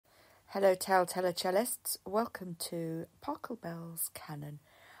Hello telltale cellists, welcome to Pachelbel's Canon.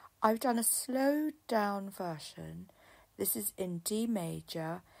 I've done a slowed down version. This is in D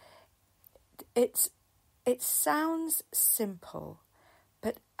major. It sounds simple,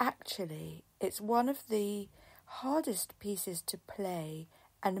 but actually it's one of the hardest pieces to play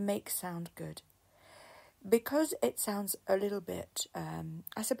and make sound good. Because it sounds a little bit,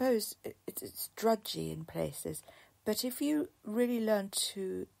 I suppose it's drudgy in places, but if you really learn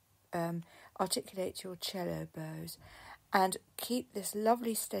to articulate your cello bows and keep this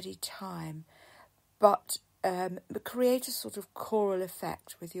lovely steady time, but create a sort of choral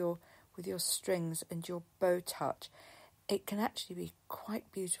effect with your strings and your bow touch, it can actually be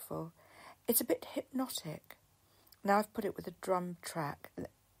quite beautiful. It's a bit hypnotic. Now I've put it with a drum track.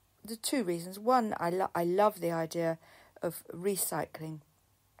 The two reasons: one, I love the idea of recycling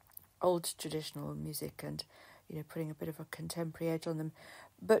old traditional music and putting a bit of a contemporary edge on them.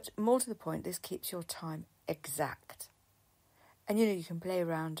 But more to the point, this keeps your time exact. And you can play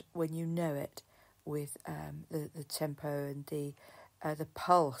around when you know it with the tempo and the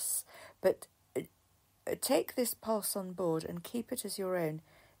pulse. But take this pulse on board and keep it as your own.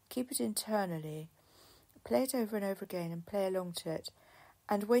 Keep it internally. Play it over and over again and play along to it.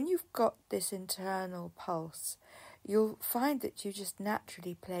 And when you've got this internal pulse, you'll find that you just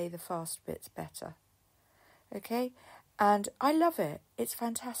naturally play the fast bits better. Okay? And I love it. It's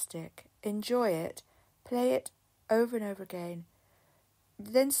fantastic. Enjoy it. Play it over and over again.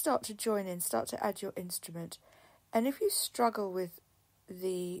 Then start to join in. Start to add your instrument. And if you struggle with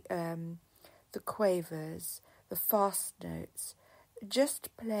the quavers, the fast notes, just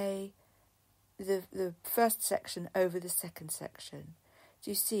play the first section over the second section.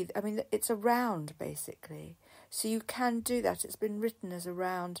 Do you see? I mean, it's a round, basically. So you can do that. It's been written as a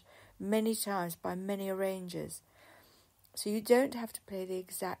round many times by many arrangers. So you don't have to play the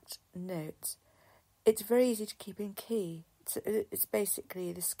exact notes. It's very easy to keep in key. It's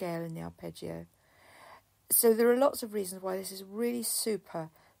basically the scale and the arpeggio. So there are lots of reasons why this is really super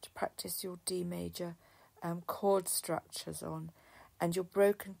to practice your D major chord structures on, and your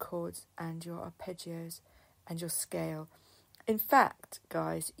broken chords and your arpeggios and your scale. In fact,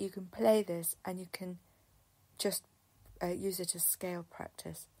 guys, you can play this and you can just use it as scale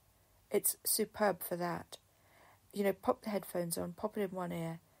practice. It's superb for that. Pop the headphones on, pop it in one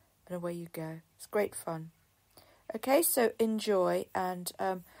ear, and away you go. It's great fun. Okay, so enjoy, and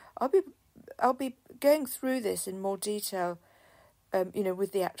I'll be going through this in more detail,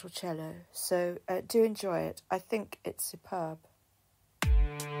 with the actual cello. So do enjoy it. I think it's superb.